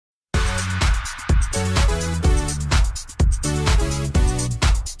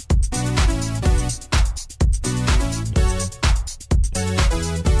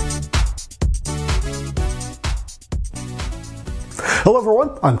Hello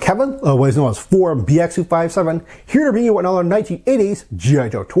everyone, I'm Kevin, otherwise known as 4BX257, here to bring you another 1980s G.I.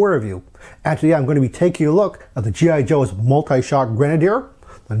 Joe toy review. And today I'm going to be taking a look at the G.I. Joe's multi-shot Grenadier,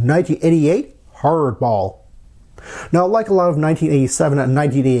 the 1988 Hardball. Now, like a lot of 1987 and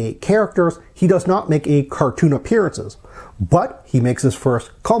 1988 characters, he does not make any cartoon appearances, but he makes his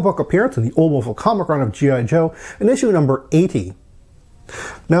first comic book appearance in the Old Wolf comic run of G.I. Joe in issue number 80.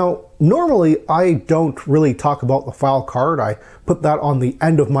 Now, normally I don't really talk about the file card. I put that on the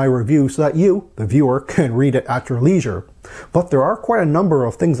end of my review so that you, the viewer, can read it at your leisure. But there are quite a number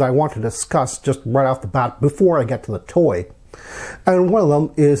of things I want to discuss just right off the bat before I get to the toy. And one of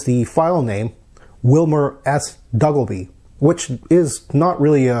them is the file name, Wilmer S. Duggleby, which is not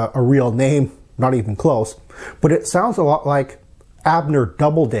really a real name, not even close, but it sounds a lot like Abner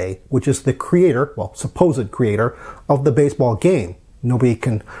Doubleday, which is the creator, well, supposed creator, of the baseball game.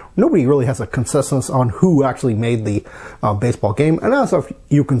 Nobody really has a consensus on who actually made the baseball game. And as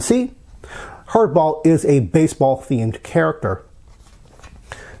you can see, Hardball is a baseball-themed character.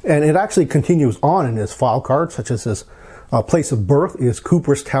 And it actually continues on in his file card, such as his place of birth is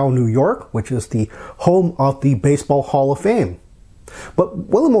Cooperstown, New York, which is the home of the Baseball Hall of Fame. But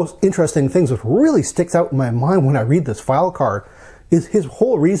one of the most interesting things that really sticks out in my mind when I read this file card is his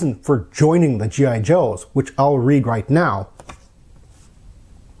whole reason for joining the G.I. Joes, which I'll read right now.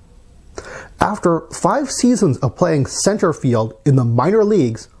 After 5 seasons of playing center field in the minor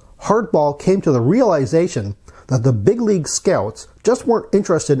leagues, Hardball came to the realization that the big league scouts just weren't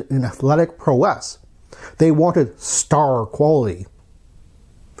interested in athletic prowess. They wanted star quality.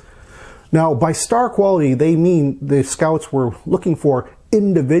 Now, by star quality, they mean the scouts were looking for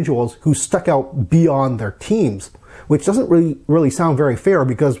individuals who stuck out beyond their teams, which doesn't really sound very fair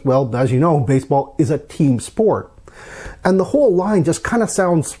because, well, as you know, baseball is a team sport. And the whole line just kind of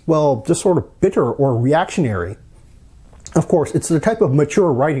sounds, well, just sort of bitter or reactionary. Of course, it's the type of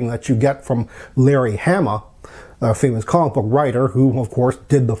mature writing that you get from Larry Hama, a famous comic book writer who, of course,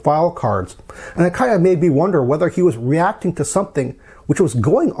 did the file cards. And it kind of made me wonder whether he was reacting to something which was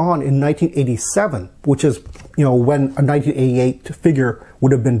going on in 1987, which is, you know, when a 1988 figure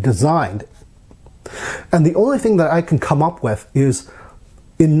would have been designed. And the only thing that I can come up with is,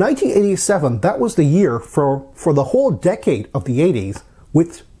 in 1987, that was the year for the whole decade of the 80s,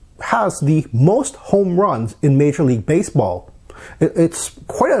 which has the most home runs in Major League Baseball. It's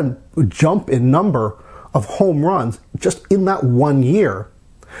quite a jump in number of home runs just in that one year.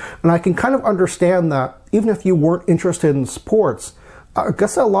 And I can kind of understand that even if you weren't interested in sports, I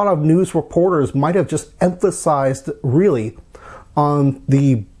guess a lot of news reporters might have just emphasized really on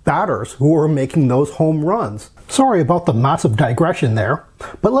the batters who were making those home runs. Sorry about the massive digression there,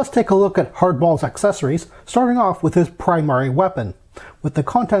 but let's take a look at Hardball's accessories, starting off with his primary weapon, with the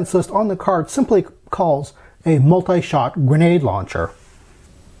contents list on the card simply calls a multi-shot grenade launcher.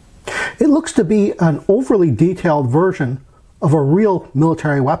 It looks to be an overly detailed version of a real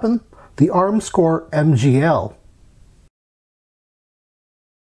military weapon, the Armscore MGL.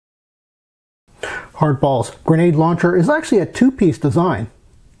 Hardball's grenade launcher is actually a two-piece design,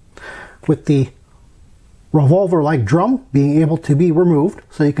 with the revolver-like drum being able to be removed,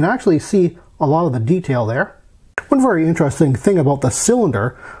 so you can actually see a lot of the detail there. One very interesting thing about the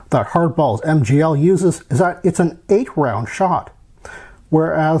cylinder that Hardball's MGL uses is that it's an 8-round shot,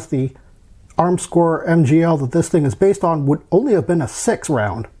 whereas the Armscore MGL that this thing is based on would only have been a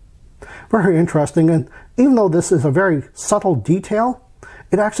 6-round. Very interesting, and even though this is a very subtle detail,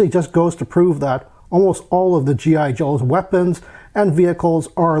 it actually just goes to prove that almost all of the G.I. Joe's weapons and vehicles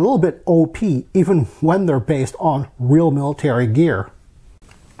are a little bit OP, even when they're based on real military gear.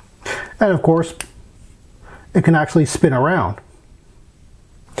 And of course, it can actually spin around.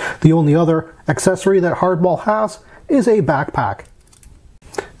 The only other accessory that Hardball has is a backpack.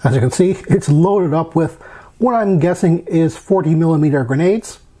 As you can see, it's loaded up with what I'm guessing is 40mm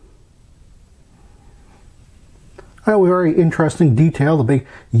grenades. And a very interesting detail, the big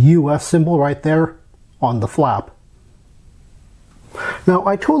US symbol right there on the flap. Now,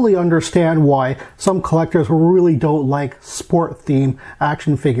 I totally understand why some collectors really don't like sport-themed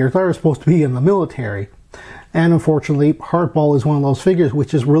action figures that are supposed to be in the military. And unfortunately, Hardball is one of those figures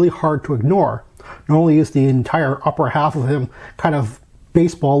which is really hard to ignore. Not only is the entire upper half of him kind of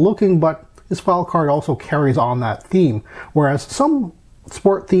baseball-looking, but his file card also carries on that theme, whereas some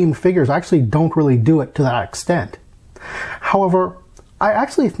sport-themed figures actually don't really do it to that extent. However, I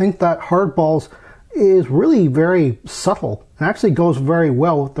actually think that Hardball's is really very subtle and actually goes very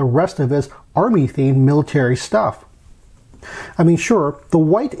well with the rest of his army-themed military stuff. I mean, sure, the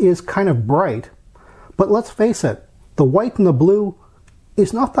white is kind of bright, but let's face it, the white and the blue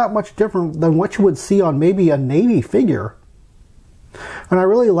is not that much different than what you would see on maybe a Navy figure. And I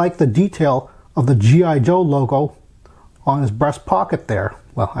really like the detail of the G.I. Joe logo on his breast pocket there.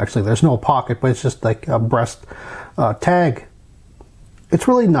 Well, actually there's no pocket, but it's just like a breast tag. It's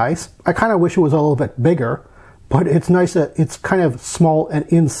really nice. I kind of wish it was a little bit bigger, but it's nice that it's kind of small and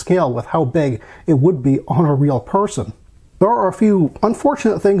in scale with how big it would be on a real person. There are a few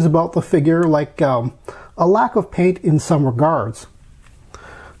unfortunate things about the figure, like a lack of paint in some regards.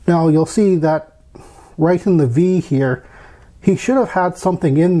 Now you'll see that right in the V here, he should have had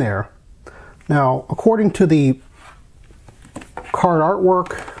something in there. Now, according to the card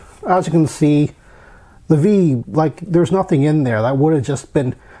artwork, as you can see, the V, like, there's nothing in there. That would have just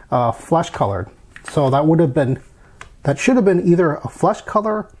been flesh colored. So that should have been either a flesh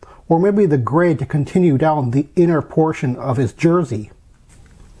color or maybe the gray to continue down the inner portion of his jersey.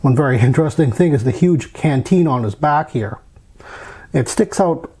 One very interesting thing is the huge canteen on his back here. It sticks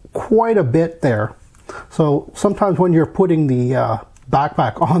out quite a bit there. So sometimes when you're putting the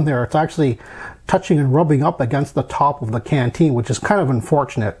backpack on there, it's actually touching and rubbing up against the top of the canteen, which is kind of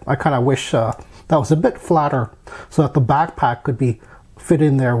unfortunate. I kind of wish that was a bit flatter so that the backpack could be fit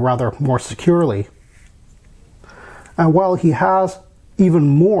in there rather more securely. And while he has even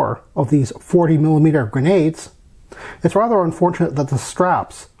more of these 40mm grenades, it's rather unfortunate that the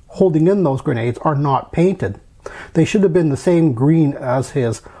straps holding in those grenades are not painted. They should have been the same green as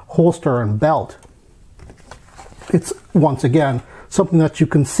his holster and belt. It's, once again, something that you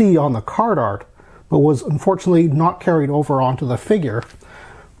can see on the card art, but was unfortunately not carried over onto the figure,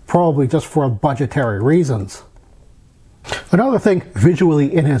 probably just for budgetary reasons. Another thing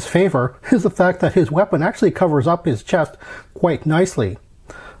visually in his favor is the fact that his weapon actually covers up his chest quite nicely.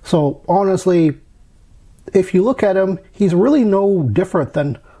 So honestly, if you look at him, he's really no different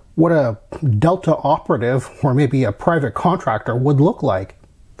than what a Delta operative or maybe a private contractor would look like.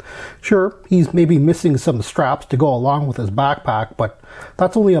 Sure, he's maybe missing some straps to go along with his backpack, but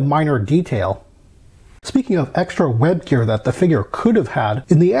that's only a minor detail. Speaking of extra web gear that the figure could have had,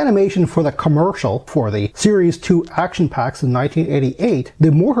 in the animation for the commercial for the Series 2 action packs in 1988,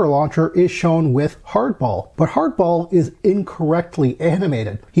 the mortar launcher is shown with Hardball, but Hardball is incorrectly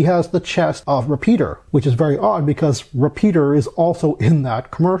animated. He has the chest of Repeater, which is very odd because Repeater is also in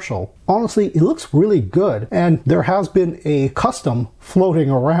that commercial. Honestly, it looks really good, and there has been a custom floating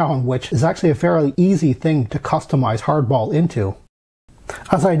around, which is actually a fairly easy thing to customize Hardball into.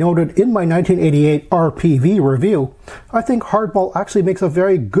 As I noted in my 1988 RPV review, I think Hardball actually makes a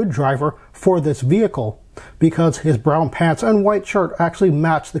very good driver for this vehicle because his brown pants and white shirt actually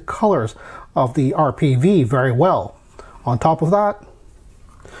match the colors of the RPV very well. On top of that,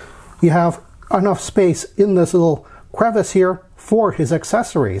 you have enough space in this little crevice here for his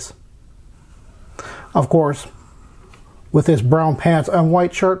accessories. Of course, with his brown pants and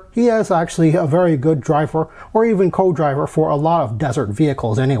white shirt, he is actually a very good driver, or even co-driver, for a lot of desert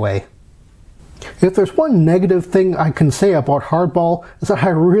vehicles anyway. If there's one negative thing I can say about Hardball, is that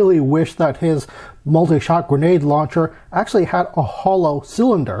I really wish that his multi-shot grenade launcher actually had a hollow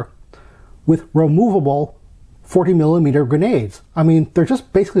cylinder with removable 40mm grenades. I mean, they're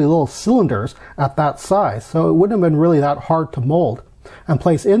just basically little cylinders at that size, so it wouldn't have been really that hard to mold and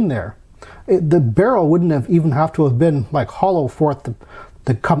place in there. The barrel wouldn't have even have to have been like hollow for it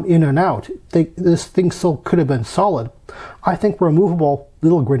to come in and out. This thing still could have been solid. I think removable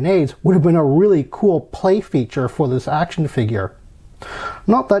little grenades would have been a really cool play feature for this action figure.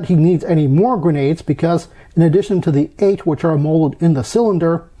 Not that he needs any more grenades, because in addition to the 8 which are molded in the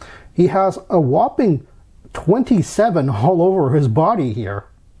cylinder, he has a whopping 27 all over his body here.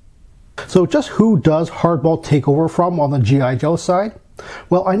 So just who does Hardball take over from on the G.I. Joe side?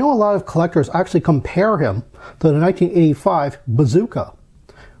 Well, I know a lot of collectors actually compare him to the 1985 Bazooka,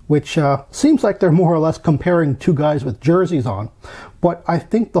 which seems like they're more or less comparing two guys with jerseys on. But I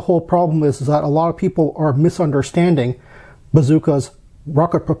think the whole problem is that a lot of people are misunderstanding Bazooka's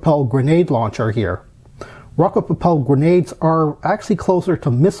rocket-propelled grenade launcher here. Rocket-propelled grenades are actually closer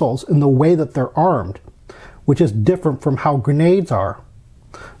to missiles in the way that they're armed, which is different from how grenades are.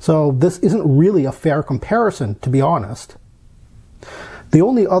 So this isn't really a fair comparison, to be honest. The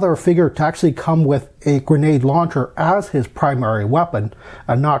only other figure to actually come with a grenade launcher as his primary weapon,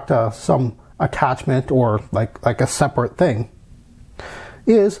 and not some attachment or like a separate thing,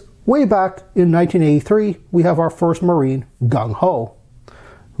 is way back in 1983, we have our first Marine, Gung-Ho,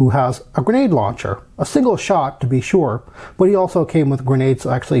 who has a grenade launcher. A single shot, to be sure, but he also came with grenades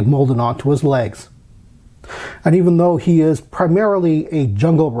actually molded onto his legs. And even though he is primarily a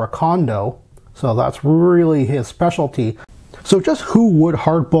jungle recondo, so that's really his specialty. So just who would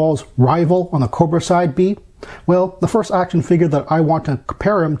Hardball's rival on the Cobra side be? Well, the first action figure that I want to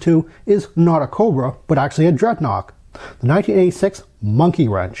compare him to is not a Cobra, but actually a Dreadnought. the 1986 Monkey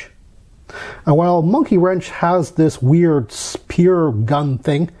Wrench. And while Monkey Wrench has this weird spear gun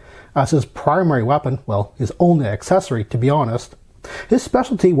thing as his primary weapon, well, his only accessory to be honest, his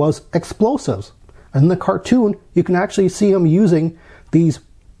specialty was explosives. And in the cartoon, you can actually see him using these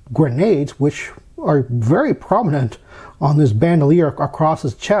grenades, which are very prominent on this bandolier across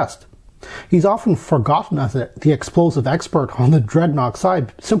his chest. He's often forgotten as the explosive expert on the Dreadnought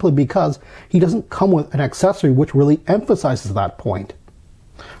side simply because he doesn't come with an accessory which really emphasizes that point.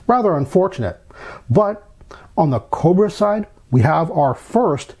 Rather unfortunate. But on the Cobra side, we have our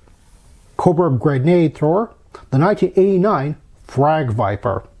first Cobra grenade thrower, the 1989 Frag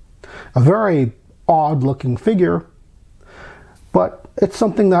Viper. A very odd looking figure, but it's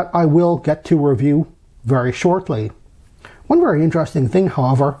something that I will get to review very shortly. One very interesting thing,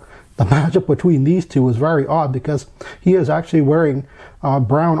 however, the matchup between these two is very odd because he is actually wearing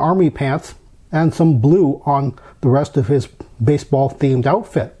brown army pants and some blue on the rest of his baseball themed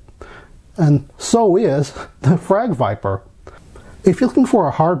outfit. And so is the Frag Viper. If you're looking for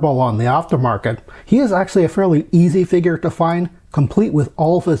a hardball on the aftermarket, he is actually a fairly easy figure to find, complete with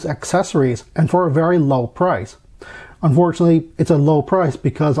all of his accessories and for a very low price. Unfortunately, it's a low price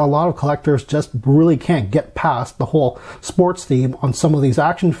because a lot of collectors just really can't get past the whole sports theme on some of these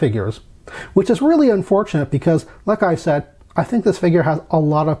action figures, which is really unfortunate because, like I said, I think this figure has a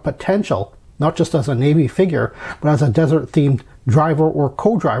lot of potential, not just as a Navy figure, but as a desert-themed driver or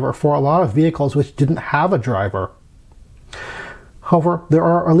co-driver for a lot of vehicles which didn't have a driver. However, there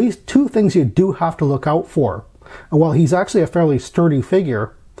are at least two things you do have to look out for. And while he's actually a fairly sturdy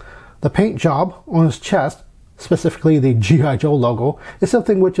figure, the paint job on his chest, specifically the G.I. Joe logo, is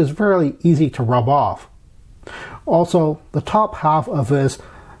something which is fairly easy to rub off. Also, the top half of his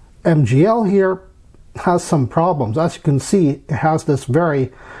MGL here has some problems. As you can see, it has this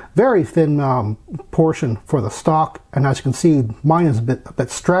very thin portion for the stock, and as you can see, mine is a bit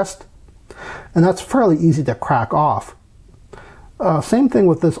stressed, and that's fairly easy to crack off. Same thing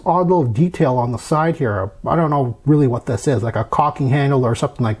with this odd little detail on the side here. I don't know really what this is, like a caulking handle or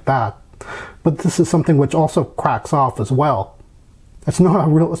something like that. But this is something which also cracks off as well. It's not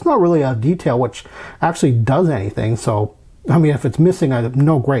really a detail which actually does anything. So, I mean, if it's missing,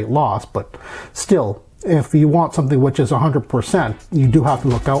 no great loss. But still, if you want something which is 100%, you do have to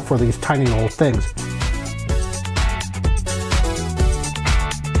look out for these tiny little things.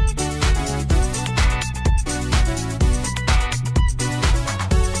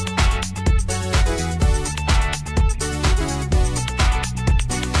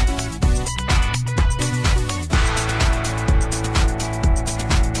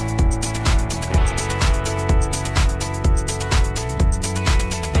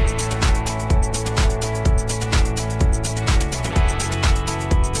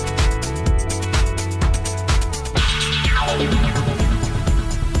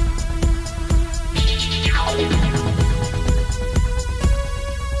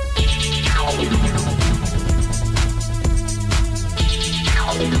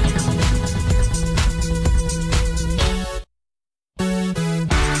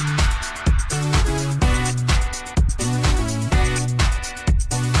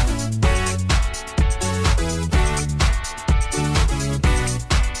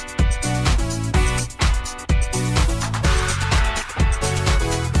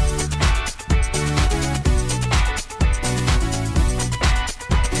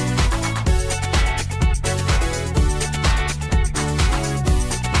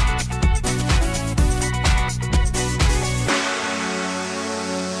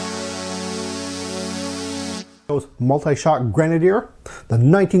 Multi-shot Grenadier, the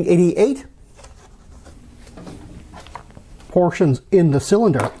 1988, portions in the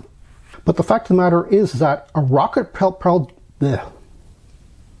cylinder. But the fact of the matter is that a rocket propelled...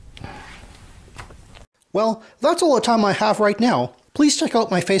 Well, that's all the time I have right now. Please check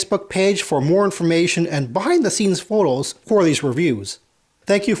out my Facebook page for more information and behind-the-scenes photos for these reviews.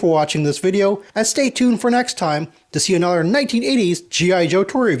 Thank you for watching this video, and stay tuned for next time to see another 1980s G.I. Joe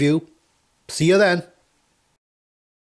toy review. See you then.